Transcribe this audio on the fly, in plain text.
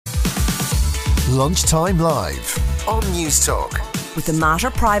Lunchtime Live on News Talk. With the Mater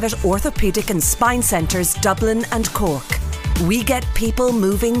Private Orthopaedic and Spine Centres Dublin and Cork. We get people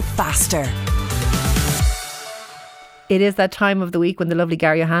moving faster. It is that time of the week when the lovely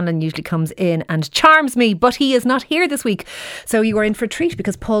Gary O'Hanlon usually comes in and charms me, but he is not here this week. So you are in for a treat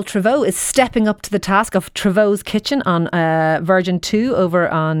because Paul Treyvaud is stepping up to the task of Treyvaud's Kitchen on Virgin 2 over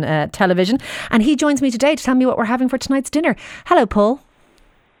on television. And he joins me today to tell me what we're having for tonight's dinner. Hello, Paul.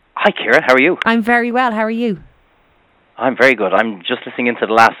 Hi, Ciara. How are you? I'm very well. How are you? I'm very good. I'm just listening into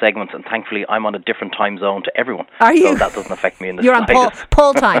the last segment, and thankfully I'm on a different time zone to everyone. Are you? So that doesn't affect me in the You're slightest. on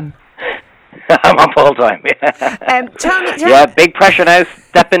Paul time. I'm on Paul time. Tell me. Yeah, big pressure now.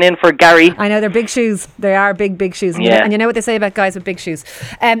 Stepping in for Gary. I know they're big shoes. They are big shoes. Yeah. And you know what they say about guys with big shoes.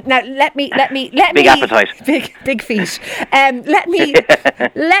 Now let me big appetite. Big feet. Let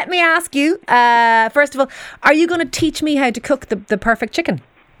me ask you. First of all, are you going to teach me how to cook the perfect chicken?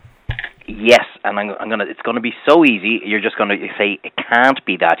 Yes, and I'm gonna. It's gonna be so easy. You're just gonna say it can't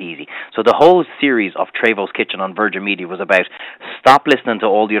be that easy. So the whole series of Treyvaud's Kitchen on Virgin Media was about stop listening to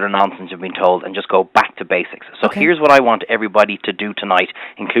all the other nonsense you've been told and just go back to basics. So Here's what I want everybody to do tonight,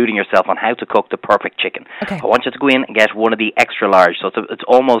 including yourself, on how to cook the perfect chicken. Okay. I want you to go in and get one of the extra large. So it's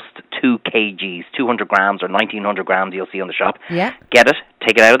almost 2 kgs, 200 grams or 1900 grams. You'll see on the shop. Yeah. Get it.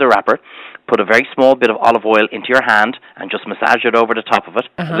 Take it out of the wrapper. Put a very small bit of olive oil into your hand and just massage it over the top of it.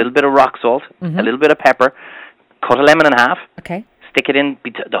 A little bit of rock salt, a little bit of pepper. Cut a lemon in half. Okay. Stick it in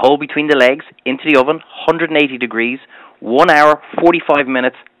the hole between the legs into the oven, 180 degrees, 1 hour, 45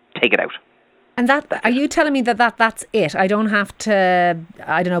 minutes. Take it out. And are you telling me that's it? I don't have to,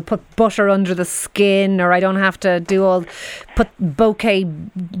 put butter under the skin, or I don't have to put bouquet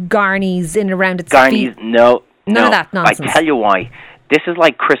garnies in around its feet? No. None of that nonsense. I tell you why. This is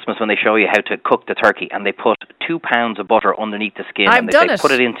like Christmas when they show you how to cook the turkey and they put 2 pounds of butter underneath the skin and they say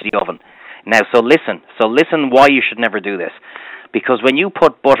put it into the oven. Now, so listen why you should never do this. Because when you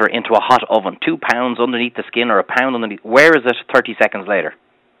put butter into a hot oven, 2 pounds underneath the skin or a pound underneath, where is it 30 seconds later?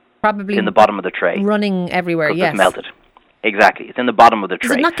 Probably it's in the bottom of the tray. Running everywhere, yes. It's melted. Exactly. It's in the bottom of the tray.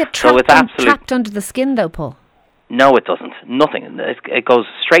 Does it not get trapped under the skin though, Paul? No, it doesn't. Nothing. It goes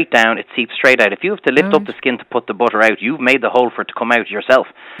straight down. It seeps straight out. If you have to lift up the skin to put the butter out, you've made the hole for it to come out yourself.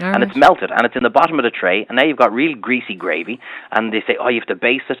 And it's melted, and it's in the bottom of the tray, and now you've got real greasy gravy, and they say, you have to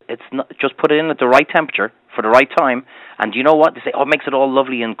baste it. It's not, just put it in at the right temperature for the right time, and you know what? They say, it makes it all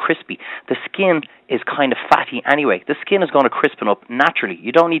lovely and crispy. The skin is kind of fatty anyway. The skin is going to crispen up naturally.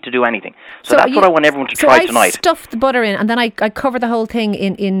 You don't need to do anything. So that's what I want everyone to try tonight. So I stuff the butter in, and then I cover the whole thing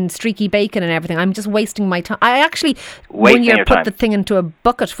in streaky bacon and everything. I'm just wasting my time. I actually, when you put the thing into a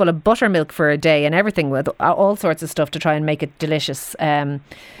bucket full of buttermilk for a day and everything with all sorts of stuff to try and make it delicious.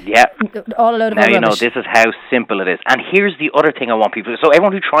 Yeah. All a load of now, rubbish. This is how simple it is. And here's the other thing I want people to... So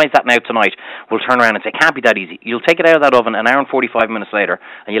everyone who tries that now tonight will turn around and say, can't be that easy. You'll take it out of that oven an hour and 45 minutes later,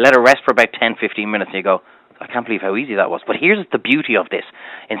 and you let it rest for about 10, 15 minutes, and you go, I can't believe how easy that was. But here's the beauty of this.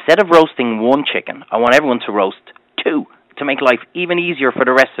 Instead of roasting 1 chicken, I want everyone to roast 2 to make life even easier for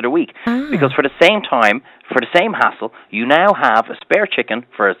the rest of the week. Because for the same time, for the same hassle, you now have a spare chicken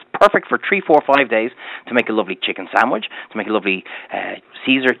it's perfect for 3, 4, 5 days to make a lovely chicken sandwich, to make a lovely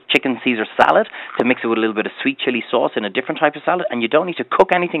chicken Caesar salad, to mix it with a little bit of sweet chili sauce in a different type of salad, and you don't need to cook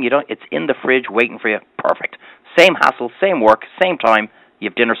anything. It's in the fridge waiting for you. Perfect. Same hassle, same work, same time. You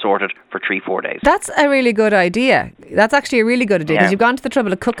have dinner sorted for 3-4 days. That's a really good idea. That's actually a really good idea because you've gone to the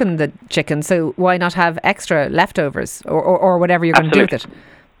trouble of cooking the chicken, so why not have extra leftovers or whatever you're going to do with it?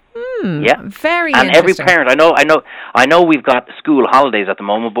 Yeah, very and interesting. every parent, I know we've got school holidays at the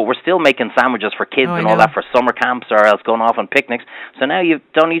moment, but we're still making sandwiches for kids and all that for summer camps or else going off on picnics. So now you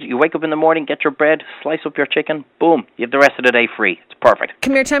don't need. You wake up in the morning, get your bread, slice up your chicken, boom, you have the rest of the day free. It's perfect.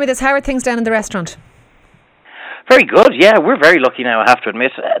 Come here, tell me this. How are things down in the restaurant? Very good, yeah. We're very lucky now, I have to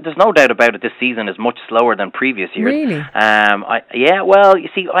admit. There's no doubt about it. This season is much slower than previous years. Really? Well, you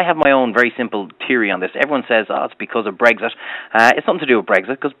see, I have my own very simple theory on this. Everyone says, it's because of Brexit. It's something to do with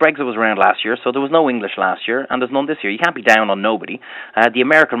Brexit, because Brexit was around last year, so there was no English last year, and there's none this year. You can't be down on nobody. The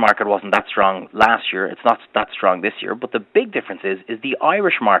American market wasn't that strong last year. It's not that strong this year. But the big difference is the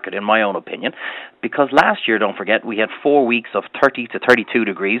Irish market, in my own opinion, because last year, don't forget, we had 4 weeks of 30 to 32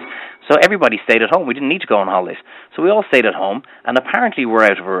 degrees, so everybody stayed at home. We didn't need to go on holidays. So we all stayed at home, and apparently we're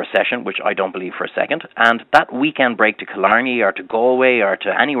out of a recession, which I don't believe for a second, and that weekend break to Killarney or to Galway or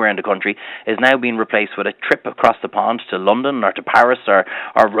to anywhere in the country is now being replaced with a trip across the pond to London or to Paris or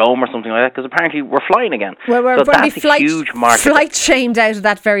Rome or something like that, because apparently we're flying again. Well, we're so going that's a huge market. Flight shamed out of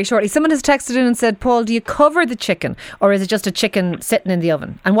that very shortly. Someone has texted in and said, Paul, do you cover the chicken, or is it just a chicken sitting in the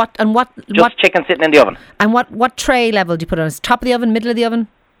oven? Just chicken sitting in the oven. And what tray level do you put it on? Is it top of the oven, middle of the oven?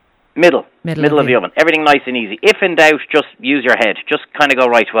 Middle of the oven. Everything nice and easy. If in doubt, just use your head. Just kind of go,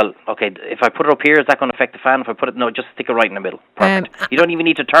 right, well, okay, if I put it up here, is that going to affect the fan? If I put it, no, just stick it right in the middle. Perfect. You don't even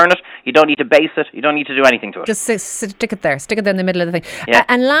need to turn it. You don't need to base it. You don't need to do anything to it. Just stick it there. Stick it in the middle of the thing. Yeah.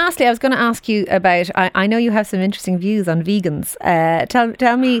 And lastly, I was going to ask you about, I know you have some interesting views on vegans.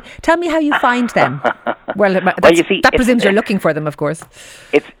 Tell me how you find them. Well, you see, that presumes you're looking for them, of course.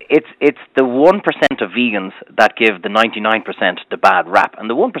 It's the 1% of vegans that give the 99% the bad rap, and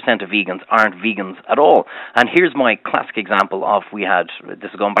the 1% of vegans aren't vegans at all. And here's my classic example of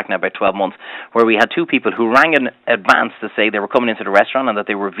this is going back now about 12 months, where we had two people who rang in advance to say they were coming into the restaurant and that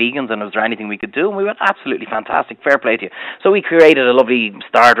they were vegans and was there anything we could do, and we went, absolutely fantastic, fair play to you. So we created a lovely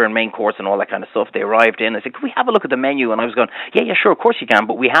starter and main course and all that kind of stuff. They arrived in, I said, can we have a look at the menu? And I was going, yeah, sure, of course you can,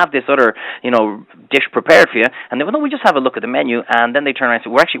 but we have this other, dish prepared for you. And they went, no, we just have a look at the menu. And then they turned around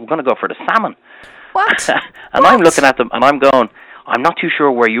and said, we're going to go for the salmon. What? And I'm looking at them and I'm going, I'm not too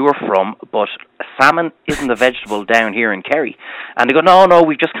sure where you're from, but salmon isn't a vegetable down here in Kerry. And they go, no,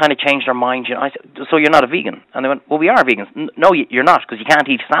 we've just kind of changed our mind. I said, so you're not a vegan? And they went, well, we are vegans. No, you're not, because you can't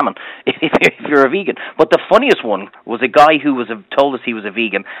eat salmon if you're a vegan. But the funniest one was a guy who told us he was a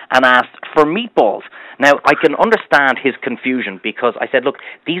vegan and asked for meatballs. Now, I can understand his confusion, because I said, look,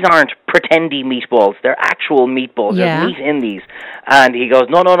 these aren't pretendy meatballs. They're actual meatballs. Yeah. There's meat in these. And he goes,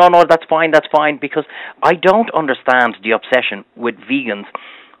 no, that's fine, because I don't understand the obsession with vegans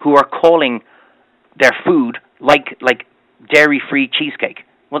who are calling their food like dairy-free cheesecake.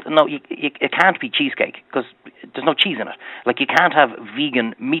 Well, no, it can't be cheesecake because there's no cheese in it. Like, you can't have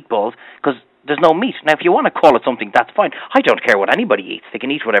vegan meatballs because there's no meat. Now, if you want to call it something, that's fine. I don't care what anybody eats. They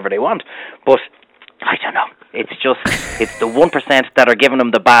can eat whatever they want. But I don't know. It's the 1% that are giving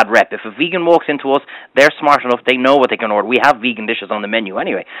them the bad rep. If a vegan walks into us, they're smart enough, they know what they can order. We have vegan dishes on the menu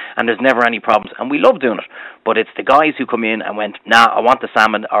anyway, and there's never any problems, and we love doing it. But it's the guys who come in and went, I want the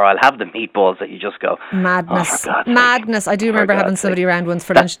salmon, or I'll have the meatballs, that you just go, madness. Oh, Madness. I do remember having somebody around once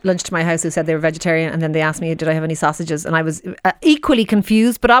for lunch to my house who said they were vegetarian, and then they asked me, did I have any sausages? And I was equally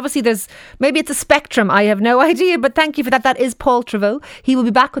confused, but obviously maybe it's a spectrum. I have no idea, but thank you for that. That is Paul Treyvaud. He will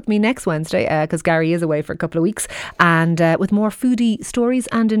be back with me next Wednesday, because Gary is away for a couple of weeks, and with more foodie stories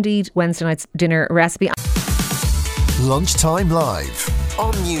and indeed Wednesday night's dinner recipe. Lunchtime Live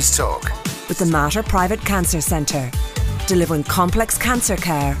on News Talk with the Mater Private Cancer Centre, delivering complex cancer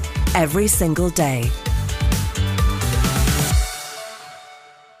care every single day.